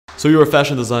So you're a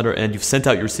fashion designer and you've sent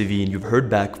out your CV and you've heard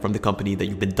back from the company that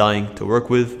you've been dying to work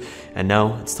with, and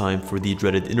now it's time for the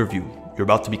dreaded interview. You're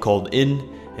about to be called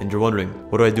in and you're wondering,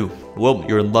 what do I do? Well,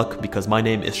 you're in luck because my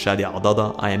name is Shadi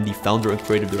Adada. I am the founder and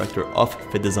creative director of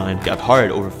FittDesign. I've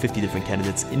hired over 50 different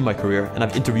candidates in my career and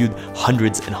I've interviewed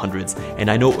hundreds and hundreds,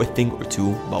 and I know a thing or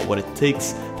two about what it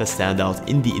takes to stand out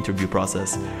in the interview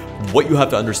process. What you have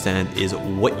to understand is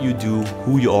what you do,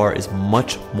 who you are, is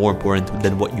much more important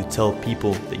than what you tell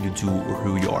people that you do or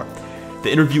who you are.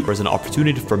 The interview is an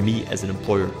opportunity for me as an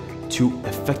employer to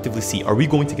effectively see, are we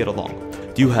going to get along?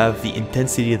 Do you have the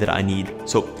intensity that I need?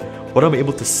 So what I'm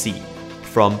able to see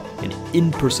from an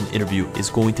in-person interview is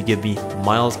going to give me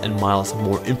miles and miles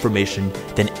more information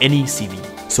than any CV.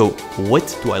 So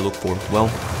what do I look for?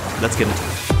 Well, let's get into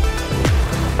it.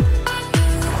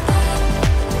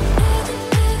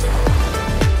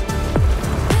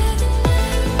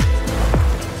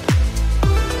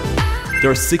 There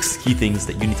are 6 key things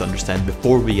that you need to understand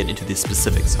before we get into the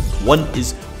specifics. One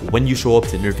is when you show up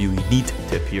to the interview, you need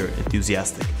to appear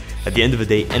enthusiastic. At the end of the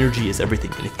day, energy is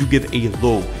everything. And if you give a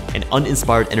low and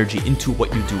uninspired energy into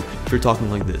what you do, if you're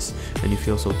talking like this and you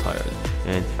feel so tired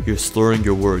and you're slurring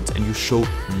your words and you show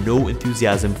no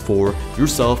enthusiasm for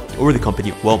yourself or the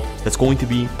company, well, that's going to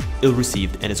be ill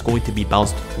received and it's going to be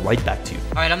bounced right back to you.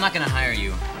 All right, I'm not gonna hire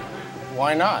you.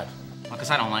 Why not? Well,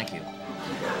 because I don't like you.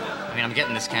 I mean, I'm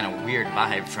getting this kind of weird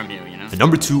vibe from you, you know? And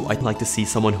number 2, I'd like to see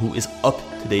someone who is up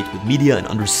to date with media and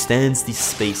understands the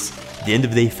space. At the end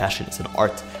of the day, fashion is an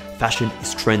art. Fashion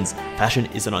is trends. Fashion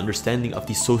is an understanding of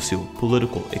the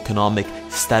socio-political, economic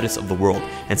status of the world.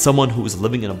 And someone who is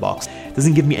living in a box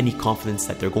doesn't give me any confidence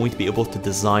that they're going to be able to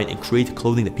design and create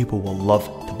clothing that people will love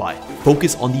to buy.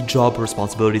 Focus on the job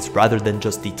responsibilities rather than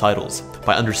just the titles.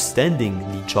 By understanding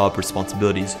the job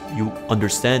responsibilities, you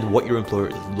understand what your employer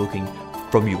is looking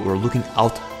from you or looking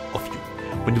out of you.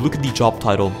 When you look at the job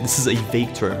title, this is a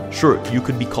vague term. Sure, you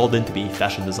could be called in to be a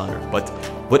fashion designer, but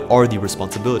what are the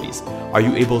responsibilities? Are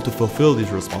you able to fulfill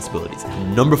these responsibilities?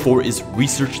 Number 4 is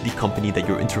research the company that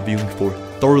you're interviewing for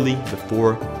thoroughly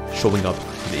before showing up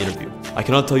to the interview. I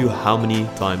cannot tell you how many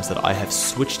times that I have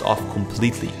switched off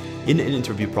completely in an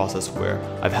interview process where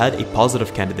I've had a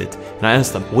positive candidate and I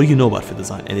asked them, what do you know about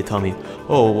FittDesign? And they tell me,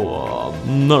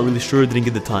 I'm not really sure, didn't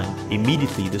get the time.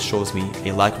 Immediately, this shows me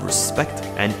a lack of respect,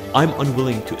 and I'm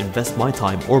unwilling to invest my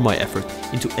time or my effort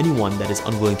into anyone that is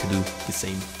unwilling to do the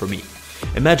same for me.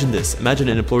 Imagine this, imagine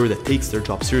an employer that takes their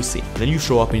job seriously, and then you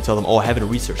show up and you tell them, I haven't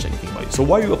researched anything about you. So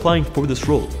why are you applying for this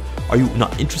role? Are you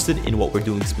not interested in what we're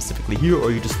doing specifically here, or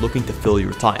are you just looking to fill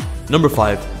your time? Number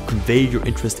 5, convey your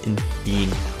interest in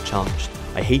being challenged.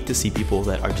 I hate to see people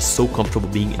that are just so comfortable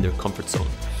being in their comfort zone,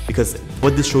 because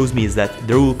what this shows me is that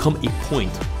there will come a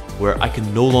point where I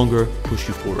can no longer push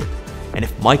you forward. And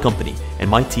if my company and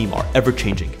my team are ever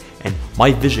changing and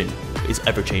my vision is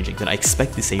ever changing, then I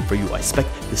expect the same for you. I expect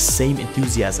the same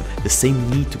enthusiasm, the same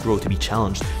need to grow, to be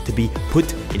challenged, to be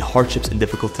put in hardships and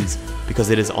difficulties,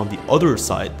 because it is on the other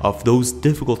side of those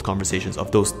difficult conversations,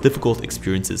 of those difficult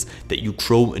experiences, that you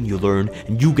grow and you learn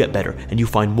and you get better and you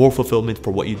find more fulfillment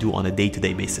for what you do on a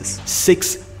day-to-day basis.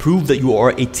 6, prove that you are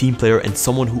a team player and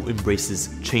someone who embraces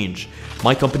change.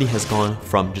 My company has gone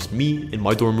from just me in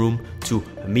my dorm room to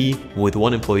me with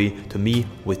 1 employee to me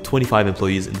with 25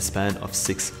 employees in the span of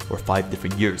 6 or 5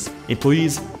 different years.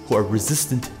 Employees who are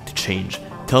resistant to change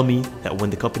tell me that when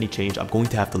the company changes, I'm going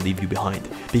to have to leave you behind.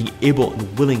 Being able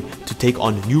and willing to take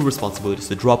on new responsibilities,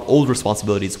 to drop old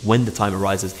responsibilities when the time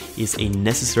arises, is a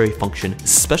necessary function,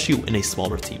 especially in a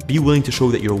smaller team. Be willing to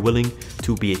show that you're willing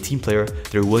to be a team player,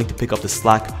 that you're willing to pick up the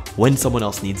slack when someone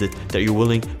else needs it, that you're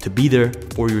willing to be there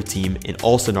for your team in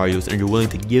all scenarios, and you're willing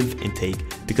to give and take,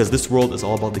 because this world is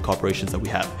all about the cooperations that we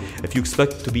have. If you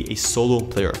expect to be a solo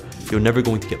player, you're never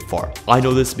going to get far. I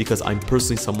know this because I'm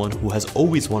personally someone who has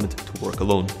always wanted to work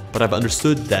alone, but I've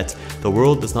understood that the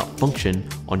world does not function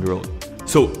on your own.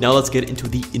 So now let's get into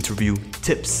the interview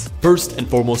tips. First and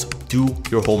foremost, do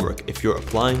your homework. If you're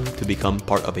applying to become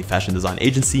part of a fashion design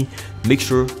agency, make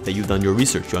sure that you've done your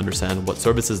research. You understand what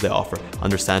services they offer,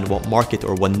 understand what market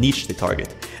or what niche they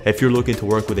target. If you're looking to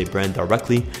work with a brand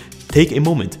directly, take a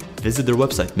moment, visit their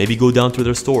website, maybe go down to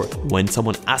their store. When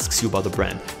someone asks you about the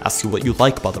brand, asks you what you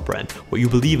like about the brand, what you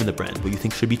believe in the brand, what you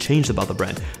think should be changed about the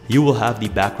brand, you will have the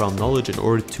background knowledge in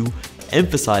order to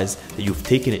emphasize that you've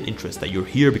taken an interest, that you're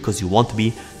here because you want to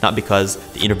be, not because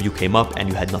the interview came up and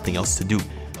you had nothing else to do.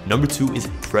 Number 2 is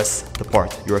dress the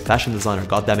part. You're a fashion designer,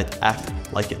 goddammit, act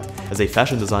like it. As a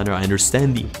fashion designer, I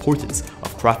understand the importance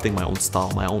of crafting my own style,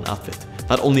 my own outfit.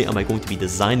 Not only am I going to be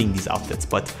designing these outfits,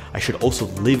 but I should also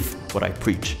live what I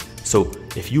preach. So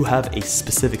if you have a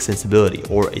specific sensibility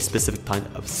or a specific kind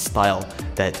of style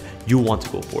that you want to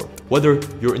go for, whether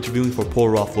you're interviewing for Paul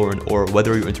Ralph Lauren or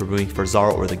whether you're interviewing for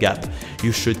Zara or The Gap,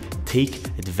 you should take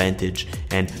advantage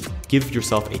and give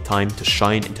yourself a time to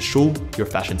shine and to show your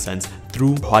fashion sense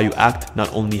through how you act,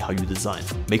 not only how you design.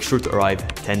 Make sure to arrive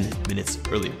 10 minutes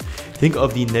early. Think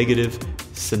of the negative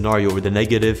scenario or the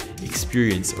negative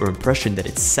experience or impression that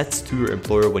it sets to your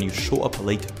employer when you show up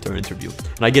late to an interview.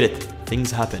 And I get it,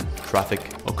 things happen,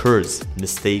 traffic occurs,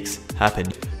 mistakes happen.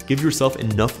 Give yourself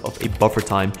enough of a buffer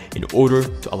time in order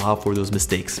to allow for those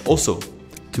mistakes. Also,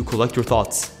 to collect your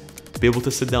thoughts, to be able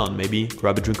to sit down, maybe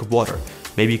grab a drink of water,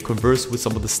 maybe converse with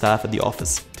some of the staff at the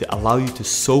office to allow you to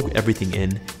soak everything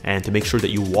in and to make sure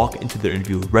that you walk into the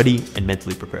interview ready and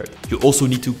mentally prepared. You also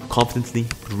need to confidently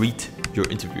greet your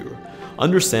interviewer.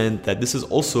 Understand that this is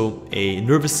also a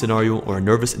nervous scenario or a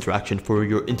nervous interaction for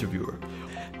your interviewer.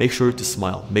 Make sure to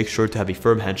smile, make sure to have a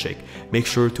firm handshake, make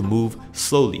sure to move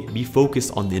slowly, be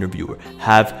focused on the interviewer,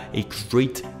 have a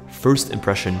great first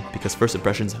impression because first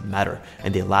impressions matter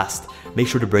and they last. Make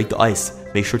sure to break the ice,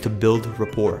 make sure to build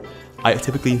rapport. I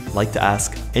typically like to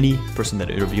ask any person that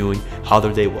I'm interviewing how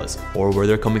their day was or where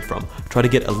they're coming from. Try to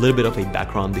get a little bit of a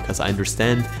background because I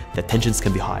understand that tensions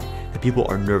can be high, that people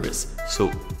are nervous.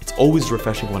 So it's always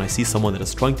refreshing when I see someone that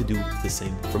is trying to do the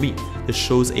same for me. This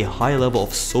shows a high level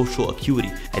of social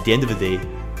acuity. At the end of the day,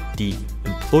 the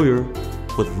employer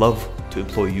would love to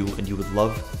employ you and you would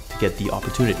love to get the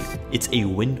opportunity. It's a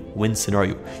win-win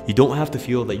scenario. You don't have to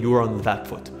feel that you are on the back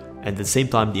foot. And at the same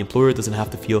time, the employer doesn't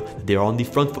have to feel that they are on the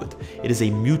front foot. It is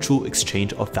a mutual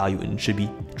exchange of value and should be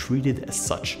treated as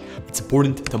such. It's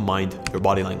important to mind your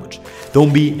body language.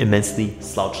 Don't be immensely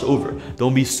slouched over.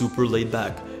 Don't be super laid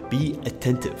back. Be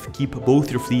attentive. Keep both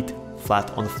your feet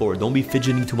flat on the floor. Don't be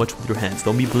fidgeting too much with your hands.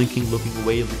 Don't be blinking, looking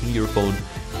away, looking at your phone.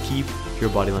 Keep your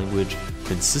body language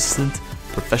consistent,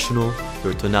 professional.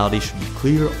 Your tonality should be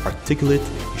clear, articulate.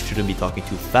 You shouldn't be talking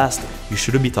too fast. You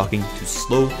shouldn't be talking too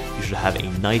slow. You should have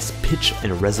a nice pitch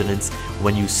and resonance.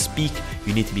 When you speak,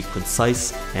 you need to be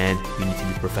concise and you need to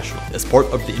be professional. As part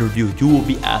of the interview, you will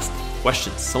be asked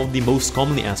questions. Some of the most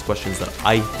commonly asked questions that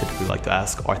I typically like to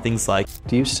ask are things like,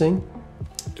 do you sing?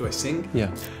 Do I sing? Yeah.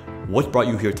 What brought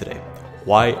you here today?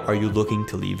 Why are you looking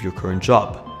to leave your current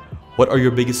job? What are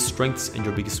your biggest strengths and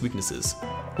your biggest weaknesses?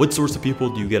 What sorts of people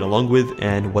do you get along with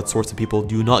and what sorts of people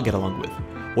do you not get along with?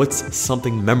 What's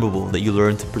something memorable that you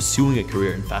learned pursuing a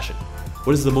career in fashion?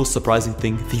 What is the most surprising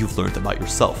thing that you've learned about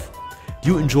yourself?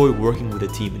 Do you enjoy working with a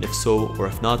team, and if so or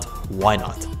if not, why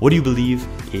not? What do you believe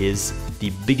is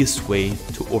the biggest way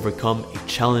to overcome a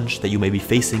challenge that you may be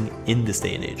facing in this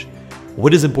day and age?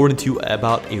 What is important to you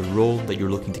about a role that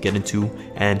you're looking to get into,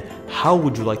 and how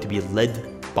would you like to be led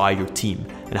by your team,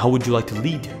 and how would you like to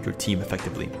lead your team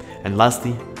effectively? And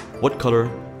lastly, what color,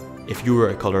 if you were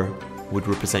a color, would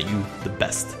represent you the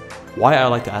best? Why I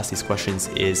like to ask these questions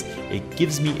is it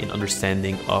gives me an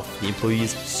understanding of the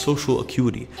employee's social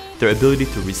acuity, their ability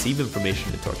to receive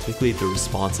information and to articulate their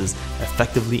responses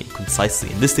effectively and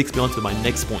concisely. And this takes me on to my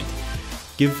next point.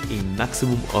 Give a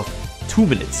maximum of 2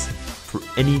 minutes for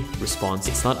any response.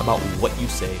 It's not about what you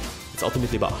say, it's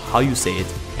ultimately about how you say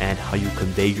it and how you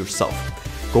convey yourself.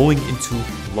 Going into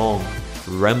long,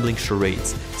 rambling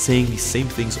charades, saying the same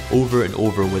things over and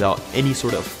over without any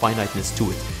sort of finiteness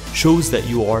to it, shows that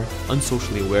you are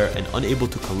unsocially aware and unable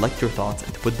to collect your thoughts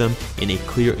and to put them in a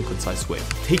clear and concise way.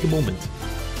 Take a moment,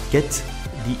 get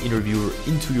the interviewer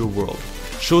into your world.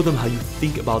 Show them how you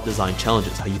think about design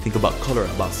challenges, how you think about color,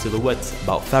 about silhouettes,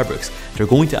 about fabrics. They're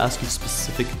going to ask you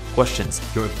specific questions.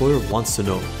 Your employer wants to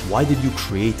know, why did you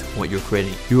create what you're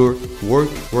creating? Your work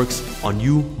works on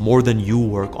you more than you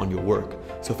work on your work.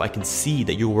 So if I can see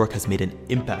that your work has made an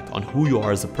impact on who you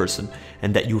are as a person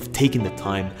and that you've taken the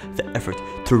time, the effort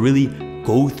to really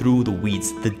go through the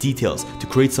weeds, the details, to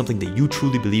create something that you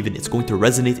truly believe in, it's going to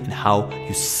resonate in how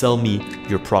you sell me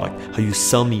your product, how you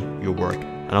sell me your work.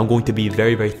 And I'm going to be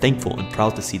very, very thankful and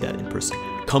proud to see that in person.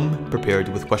 Come prepared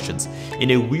with questions.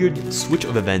 In a weird switch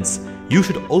of events, you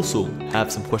should also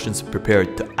have some questions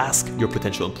prepared to ask your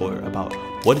potential employer about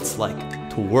what it's like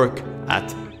to work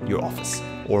at your office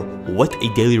or what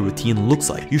a daily routine looks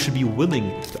like. You should be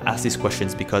willing to ask these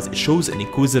questions because it shows an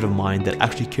inquisitive mind that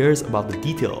actually cares about the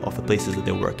detail of the places that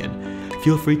they work in.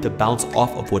 Feel free to bounce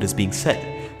off of what is being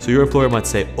said. So your employer might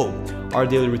say, oh, our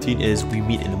daily routine is we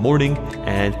meet in the morning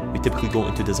and we typically go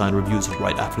into design reviews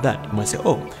right after that. You might say,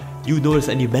 oh, do you notice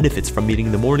any benefits from meeting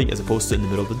in the morning as opposed to in the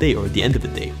middle of the day or at the end of the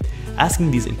day?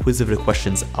 Asking these inquisitive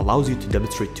questions allows you to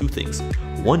demonstrate two things.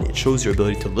 One, it shows your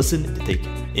ability to listen and to take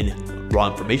in raw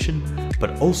information,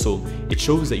 but also it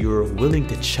shows that you're willing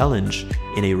to challenge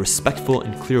in a respectful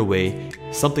and clear way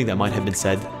something that might have been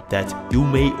said that you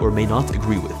may or may not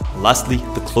agree with. Lastly,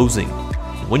 the closing.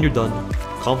 When you're done,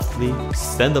 confidently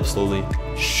stand up slowly,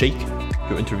 shake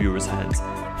your interviewer's hands,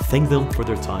 thank them for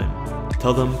their time,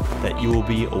 tell them that you will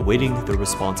be awaiting their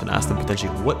response, and ask them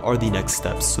potentially what are the next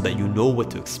steps so that you know what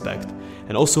to expect.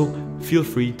 And also feel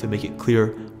free to make it clear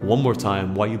one more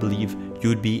time why you believe you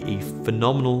would be a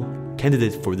phenomenal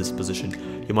candidate for this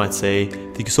position. You might say,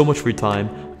 thank you so much for your time.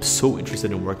 I'm so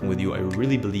interested in working with you. I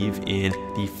really believe in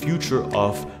the future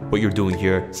of what you're doing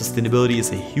here. Sustainability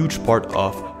is a huge part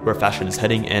of where fashion is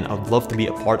heading, and I'd love to be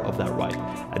a part of that ride.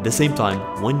 At the same time,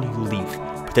 when you leave,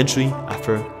 potentially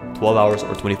after 12 hours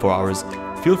or 24 hours,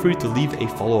 feel free to leave a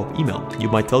follow-up email. You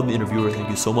might tell the interviewer, thank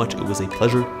you so much. It was a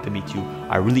pleasure to meet you.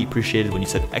 I really appreciated when you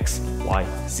said X,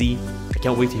 Y, Z. I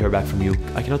can't wait to hear back from you.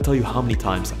 I cannot tell you how many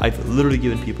times I've literally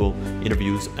given people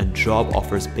interviews and job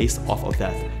offers based off of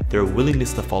that. Their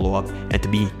willingness to follow up and to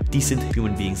be decent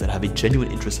human beings that have a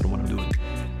genuine interest in what I'm doing.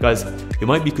 Guys, you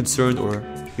might be concerned, or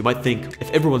you might think,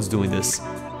 if everyone's doing this,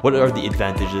 what are the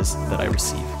advantages that I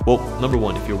receive? Well, number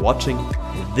one, if you're watching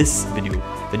this video,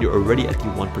 then you're already at the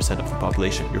 1% of the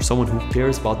population. You're someone who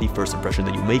cares about the first impression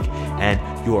that you make, and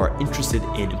you are interested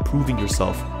in improving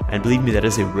yourself. And believe me, that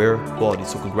is a rare quality.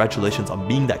 So congratulations on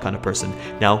being that kind of person.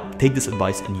 Now, take this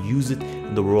advice and use it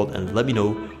in the world and let me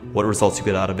know what results you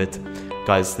get out of it.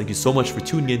 Guys, thank you so much for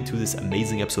tuning in to this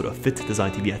amazing episode of Fit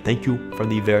Design TV. I thank you from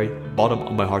the very bottom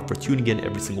of my heart for tuning in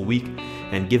every single week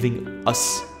and giving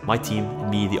us, my team,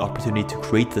 and me the opportunity to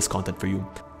create this content for you.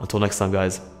 Until next time,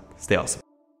 guys, stay awesome.